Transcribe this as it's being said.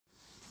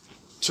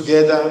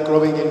Together,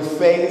 growing in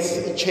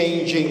faith,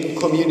 changing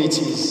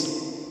communities.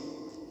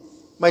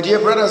 My dear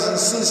brothers and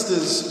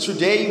sisters,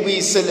 today we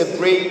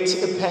celebrate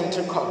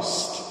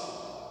Pentecost.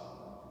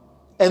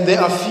 And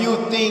there are few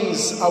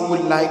things I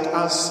would like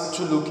us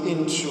to look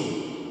into.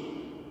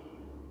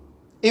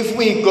 If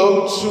we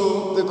go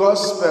to the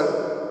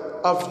Gospel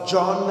of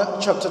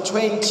John chapter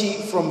 20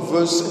 from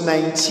verse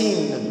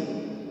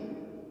 19.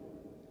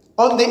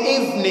 On the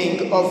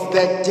evening of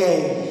that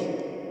day,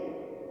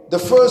 the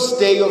first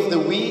day of the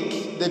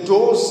week, the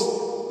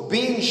doors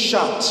being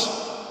shut,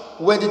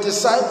 where the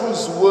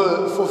disciples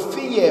were for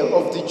fear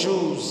of the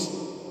Jews,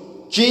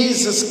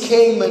 Jesus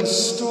came and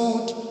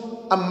stood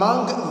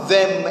among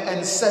them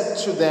and said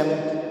to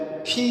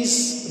them,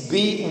 "Peace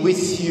be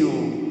with you."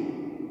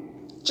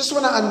 Just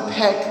want to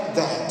unpack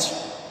that.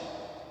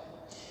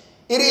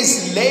 It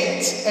is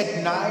late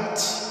at night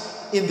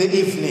in the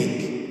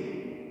evening.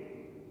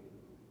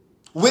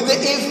 With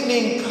the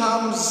evening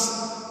comes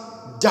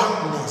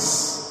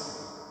darkness.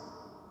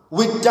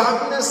 With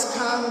darkness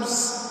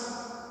comes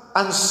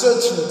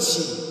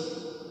uncertainty.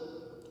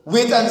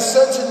 With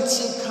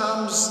uncertainty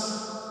comes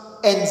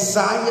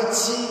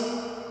anxiety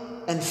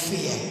and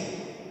fear.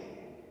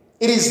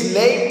 It is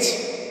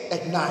late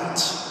at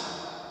night.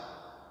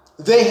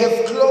 They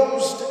have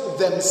closed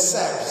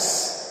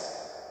themselves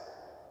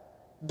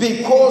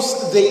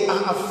because they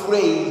are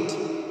afraid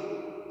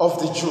of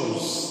the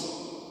Jews.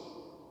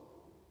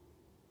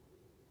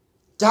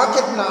 Dark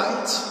at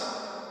night,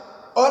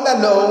 all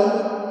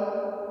alone,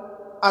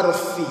 out of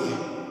fear.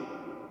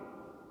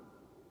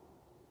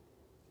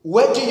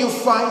 Where do you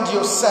find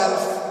yourself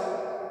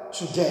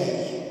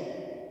today?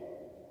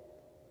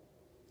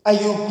 Are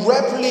you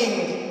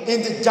grappling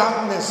in the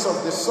darkness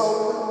of the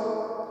soul?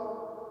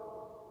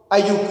 Are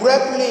you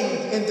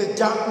grappling in the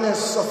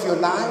darkness of your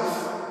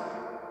life?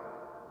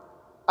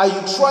 Are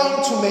you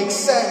trying to make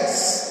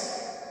sense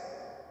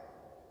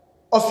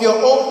of your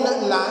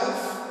own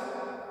life,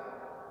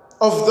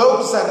 of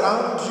those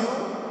around you?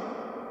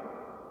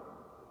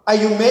 Are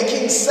you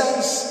making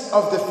sense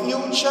of the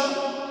future?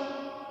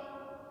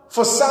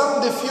 For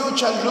some, the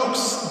future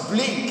looks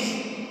bleak.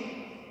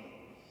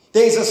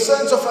 There is a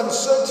sense of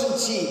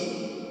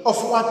uncertainty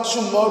of what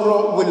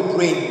tomorrow will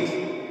bring.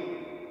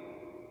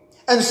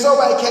 And so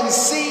I can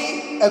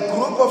see a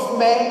group of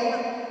men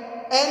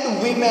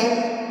and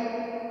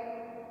women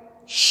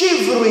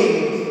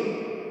shivering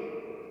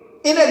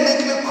in a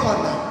little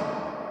corner.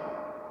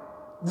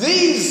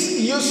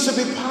 These used to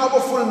be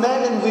powerful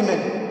men and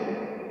women,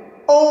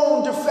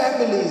 owned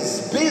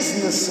families,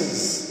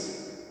 businesses.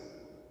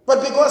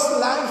 But because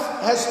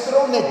life has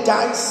thrown a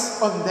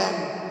dice on them,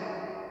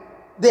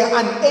 they are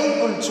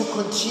unable to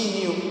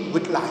continue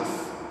with life.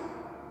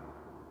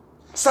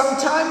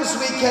 Sometimes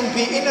we can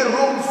be in a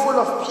room full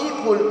of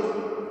people,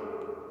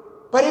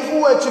 but if we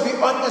were to be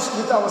honest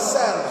with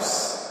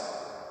ourselves,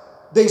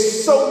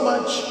 there's so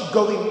much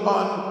going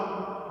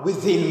on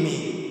within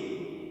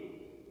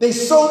me.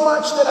 There's so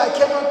much that I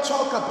cannot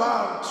talk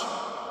about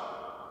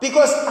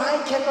because I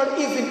cannot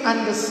even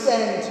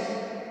understand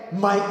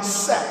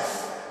myself.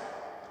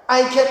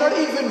 I cannot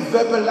even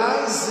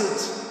verbalize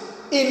it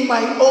in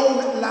my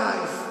own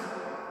life,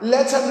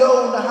 let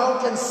alone how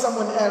can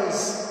someone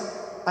else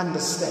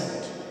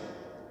understand.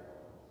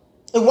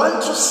 I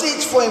want to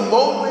sit for a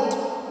moment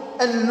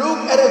and look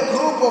at a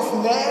group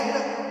of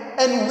men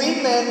and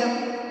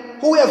women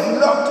who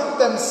have locked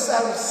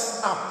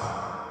themselves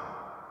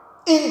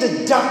up in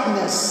the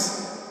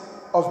darkness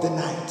of the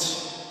night.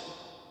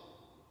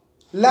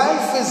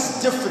 Life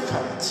is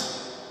difficult.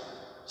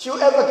 If you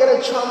ever get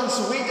a chance,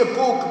 read a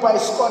book by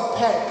Scott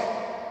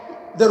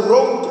Peck, The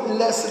Road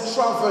Less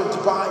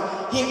Traveled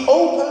By. He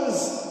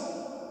opens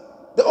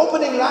the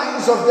opening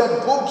lines of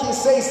that book. He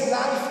says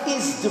life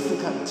is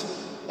difficult.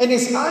 And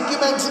his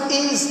argument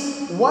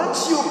is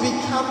once you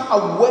become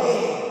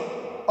aware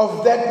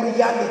of that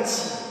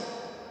reality,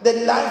 that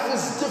life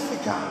is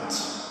difficult,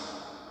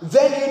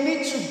 then you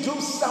need to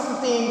do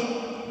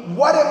something.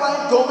 What am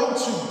I going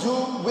to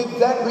do with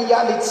that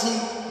reality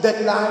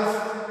that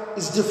life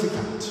is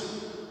difficult?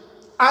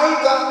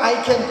 Either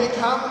I can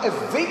become a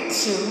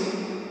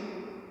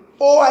victim,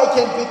 or I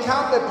can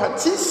become a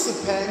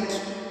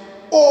participant,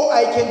 or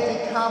I can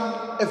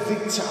become a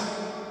victor.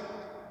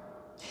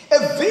 A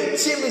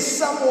victim is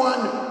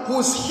someone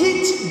who's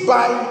hit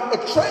by a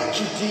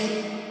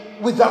tragedy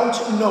without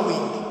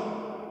knowing.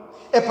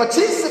 A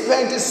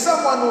participant is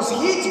someone who's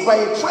hit by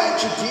a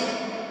tragedy,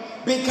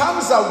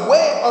 becomes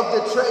aware of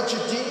the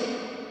tragedy,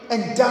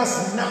 and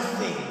does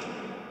nothing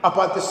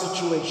about the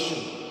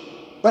situation.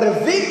 But a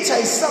victor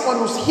is someone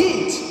who's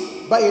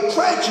hit by a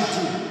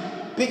tragedy,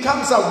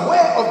 becomes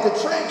aware of the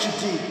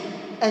tragedy,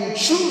 and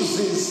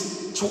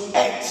chooses to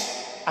act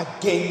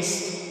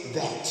against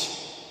that.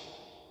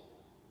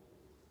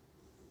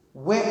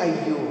 Where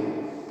are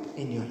you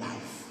in your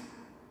life?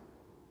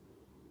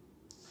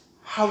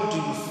 How do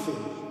you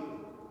feel?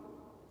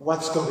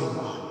 What's going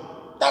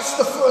on? That's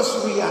the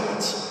first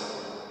reality.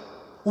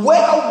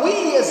 Where are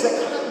we as a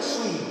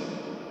country?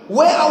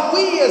 Where are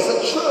we as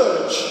a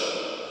church?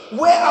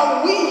 Where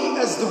are we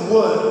as the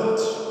world?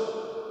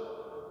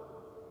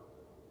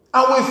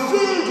 Are we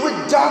filled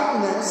with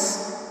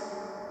darkness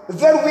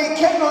that we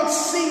cannot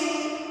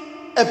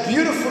see a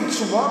beautiful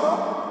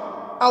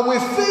tomorrow? Are we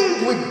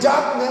filled with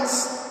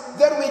darkness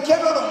that we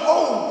cannot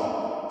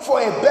hope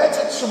for a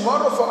better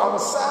tomorrow for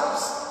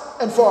ourselves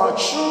and for our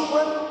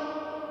children?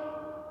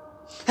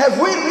 Have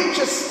we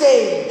reached a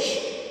stage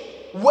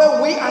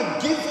where we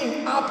are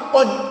giving up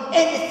on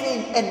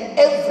anything and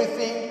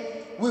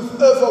everything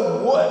we've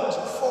ever worked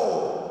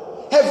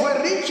for? Have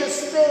we reached a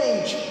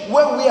stage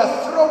where we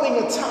are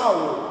throwing a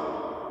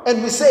towel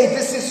and we say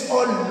this is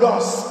all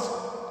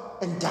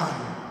lost and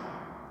done?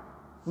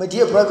 My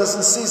dear brothers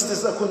and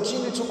sisters, I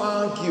continue to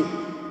argue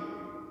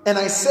and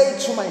I say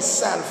to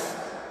myself,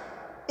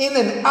 in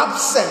an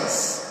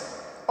absence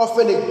of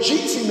a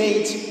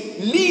legitimate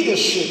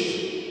leadership,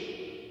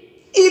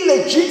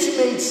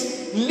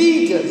 illegitimate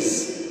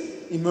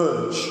leaders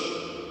emerge.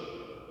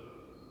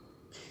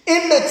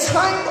 In the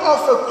time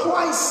of a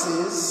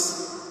crisis,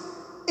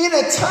 in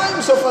a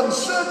times of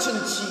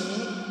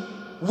uncertainty,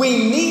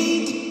 we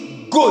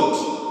need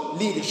good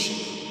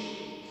leadership.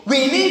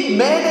 We need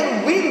men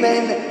and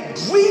women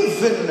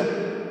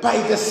driven by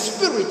the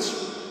Spirit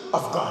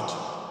of God.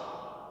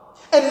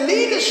 And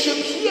leadership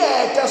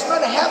here does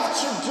not have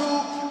to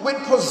do with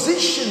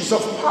positions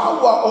of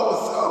power or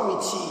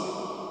authority.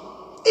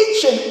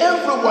 Each and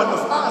every one of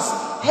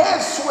us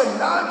has to a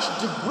large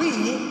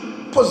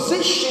degree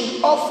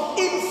position of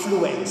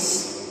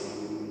influence.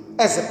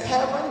 As a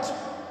parent,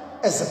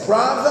 as a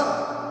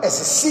brother,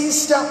 as a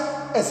sister,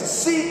 as a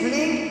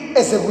sibling,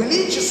 as a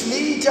religious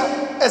leader,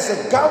 as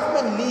a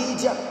government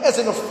leader, as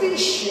an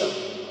official,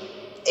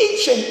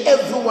 each and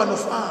every one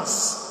of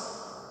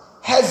us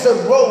has a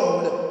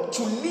role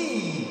to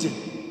lead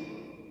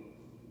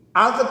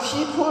other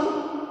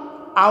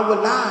people, our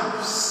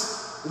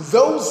lives,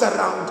 those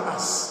around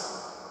us.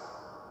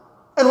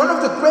 And one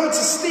of the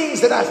greatest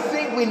things that I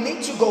think we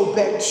need to go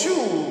back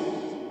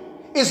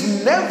to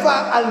is never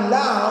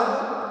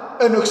allow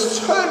an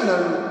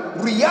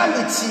external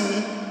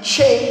reality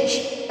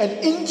change an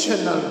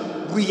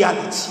internal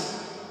reality.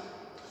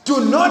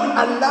 Do not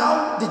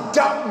allow the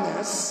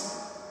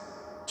darkness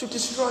to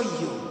destroy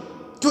you.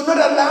 Do not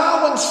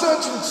allow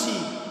uncertainty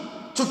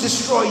to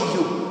destroy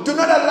you. Do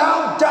not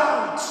allow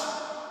doubt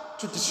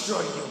to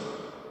destroy you.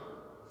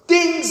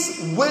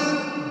 Things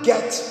will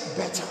get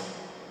better.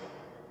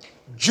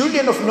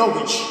 Julian of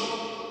Norwich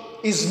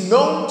is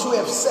known to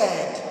have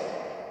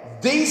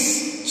said,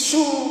 "This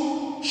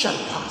too shall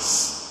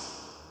pass."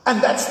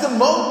 And that's the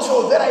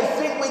motto that I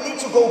think we need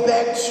to go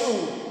back to.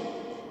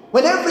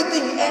 When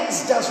everything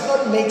else does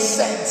not make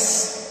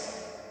sense,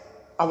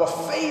 our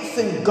faith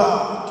in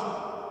God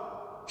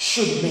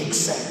should make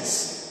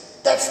sense.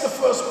 That's the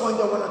first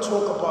point I want to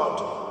talk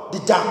about, the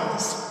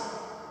darkness.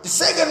 The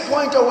second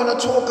point I want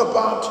to talk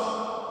about,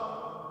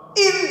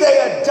 in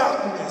their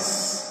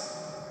darkness,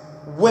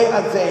 where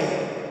are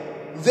they?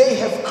 They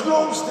have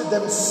closed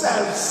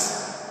themselves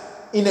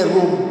in a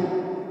room.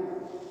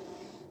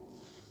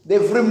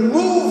 They've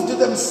removed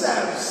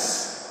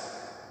themselves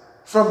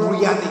from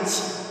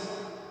reality.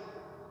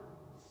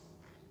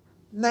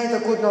 Neither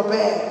good nor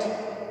bad.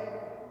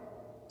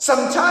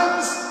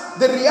 Sometimes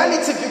the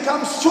reality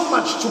becomes too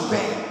much to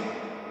bear.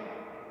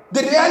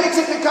 The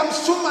reality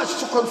becomes too much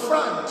to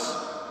confront.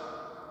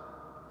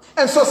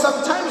 And so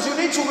sometimes you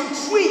need to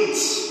retreat.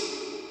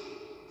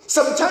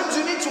 Sometimes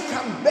you need to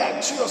come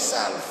back to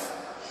yourself.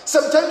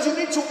 Sometimes you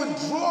need to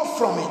withdraw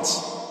from it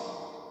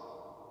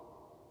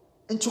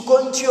and to go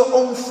into your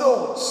own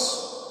thoughts,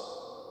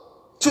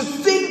 to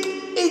think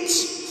it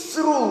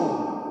through,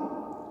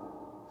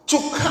 to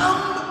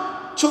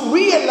come to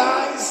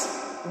realize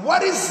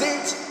what is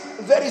it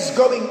that is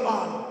going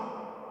on.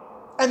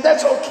 And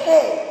that's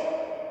okay.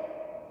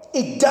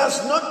 It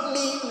does not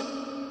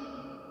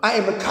mean I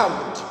am a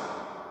coward.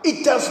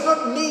 It does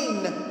not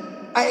mean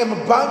I am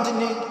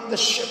abandoning the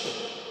ship.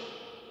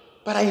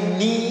 But I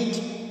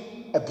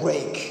need a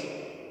break.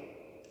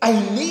 I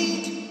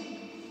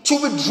need to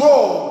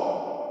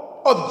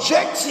withdraw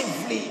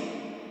objectively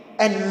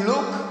and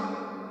look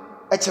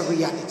at a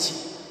reality.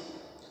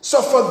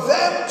 So for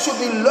them to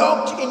be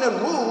locked in a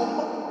room,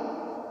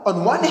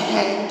 on one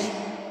hand,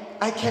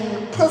 I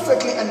can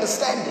perfectly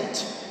understand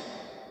it.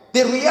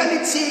 The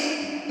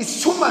reality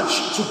is too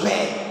much to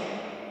bear.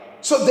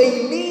 So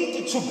they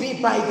need to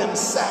be by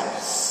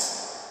themselves.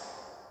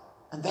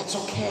 And that's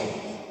okay.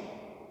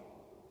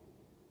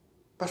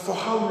 But for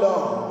how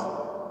long?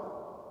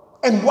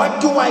 And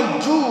what do I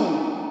do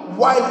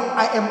while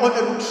I am on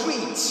a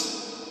retreat?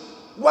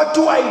 What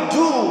do I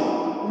do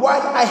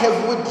while I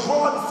have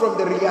withdrawn from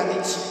the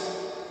reality?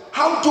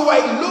 How do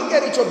I look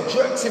at it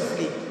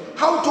objectively?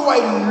 How do I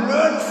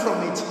learn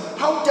from it?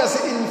 How does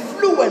it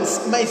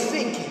influence my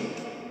thinking?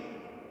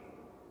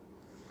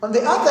 On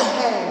the other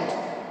hand,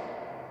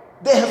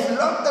 they have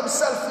locked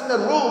themselves in a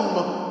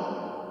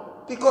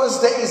room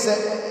because there is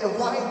a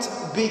white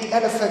big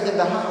elephant in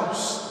the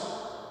house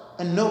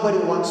and nobody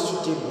wants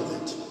to deal with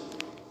it.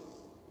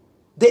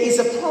 There is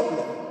a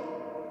problem,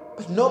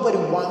 but nobody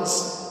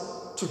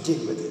wants to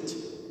deal with it.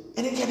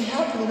 And it can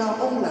happen in our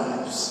own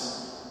lives.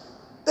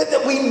 That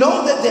That we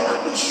know that there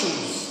are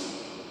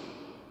issues,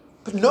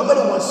 but nobody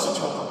wants to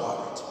talk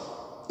about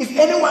it. If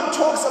anyone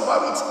talks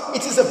about it,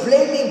 it is a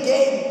blaming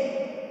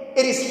game.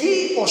 It is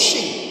he or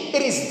she.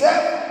 It is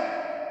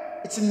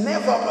them. It's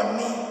never about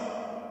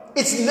me.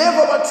 It's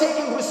never about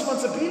taking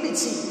responsibility.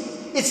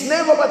 It's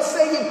never about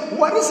saying,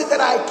 what is it that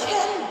I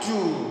can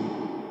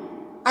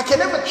do? I can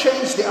never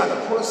change the other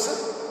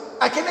person.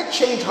 I cannot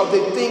change how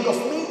they think of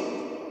me,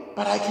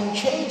 but I can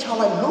change how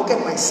I look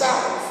at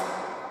myself.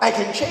 I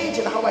can change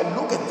in how I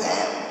look at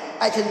them.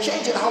 I can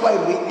change in how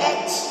I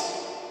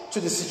react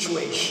to the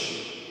situation.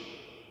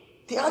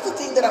 The other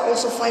thing that I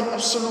also find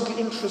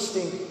absolutely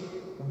interesting,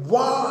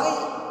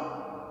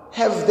 why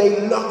have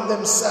they locked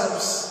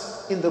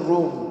themselves in the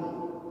room?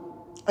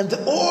 And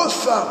the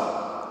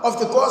author of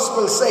the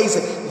gospel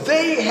says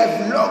they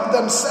have locked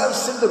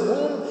themselves in the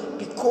room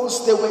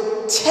because they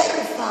were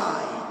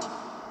terrified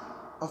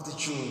of the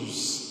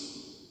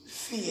Jews.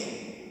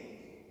 Fear.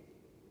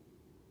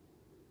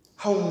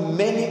 How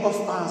many of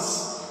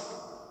us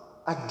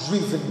are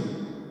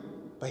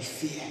driven by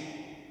fear?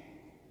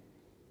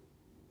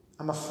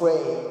 I'm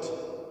afraid.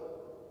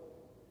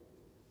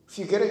 If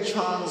you get a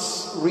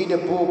chance, read a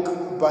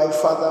book by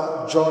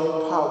Father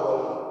John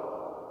Powell.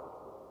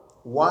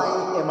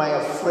 Why am I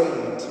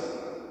afraid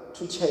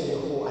to tell you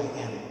who I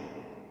am?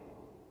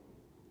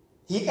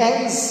 He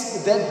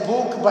ends that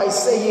book by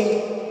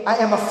saying, I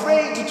am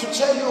afraid to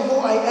tell you who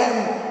I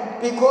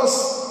am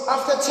because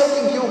after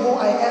telling you who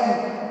I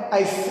am,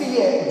 I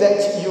fear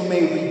that you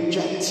may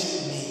reject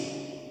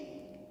me.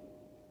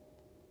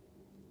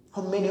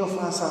 How many of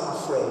us are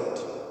afraid?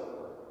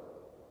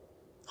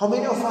 How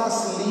many of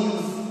us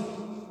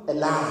live a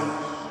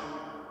lie?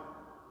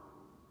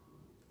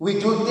 We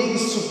do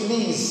things to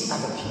please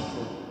other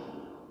people.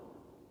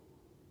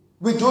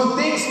 We do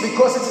things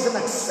because it is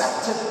an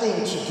accepted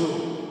thing to do.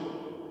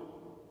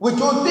 We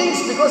do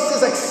things because it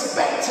is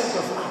expected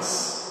of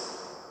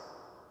us.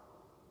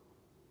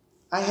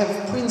 I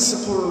have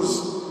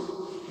principles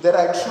that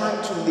I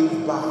try to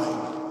live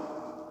by.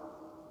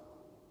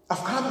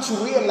 I've come to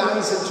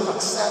realize and to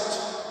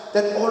accept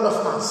that all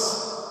of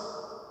us,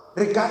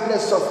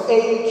 regardless of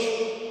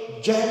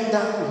age,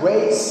 gender,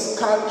 race,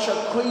 culture,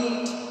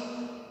 creed,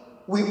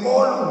 we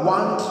all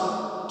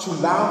want to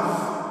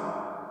love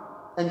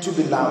and to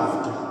be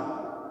loved.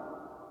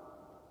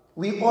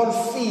 We all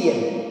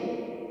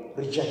fear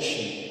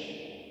rejection.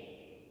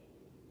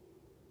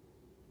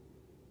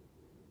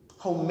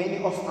 How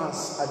many of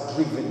us are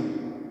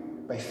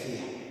driven by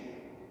fear?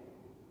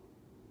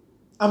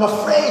 I'm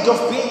afraid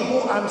of being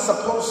who I'm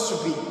supposed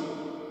to be.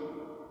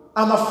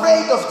 I'm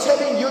afraid of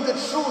telling you the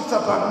truth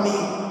about me.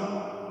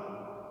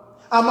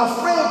 I'm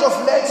afraid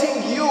of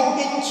letting you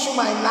into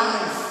my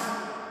life.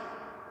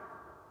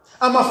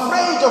 I'm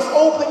afraid of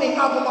opening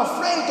up. I'm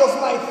afraid of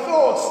my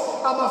thoughts.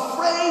 I'm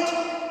afraid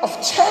of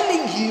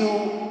telling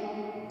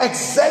you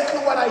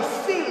exactly what I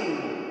feel,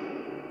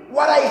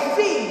 what I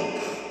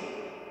think.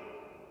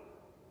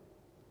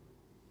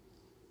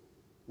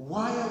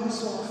 Why are we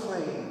so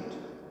afraid?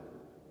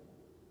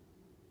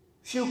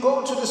 If you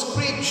go to the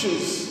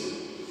scriptures,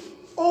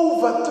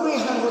 over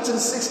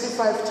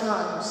 365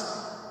 times,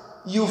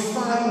 you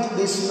find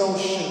this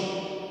notion.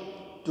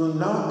 Do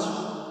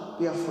not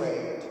be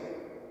afraid.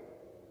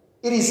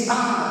 It is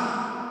I.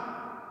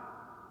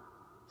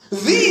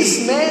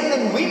 These men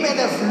and women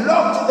have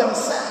locked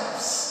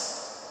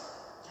themselves.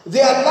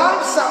 Their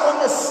lives are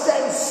on a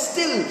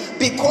standstill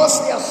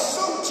because they are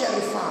so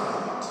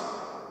terrified.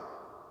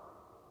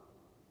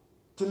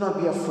 Do not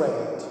be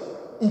afraid.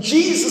 And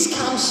Jesus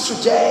comes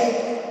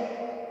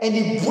today and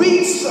he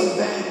breathes on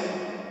them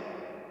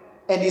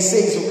and he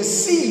says,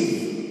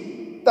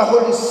 receive the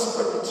Holy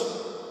Spirit.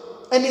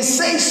 And he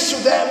says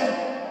to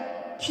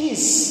them,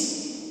 peace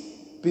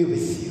be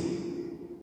with you.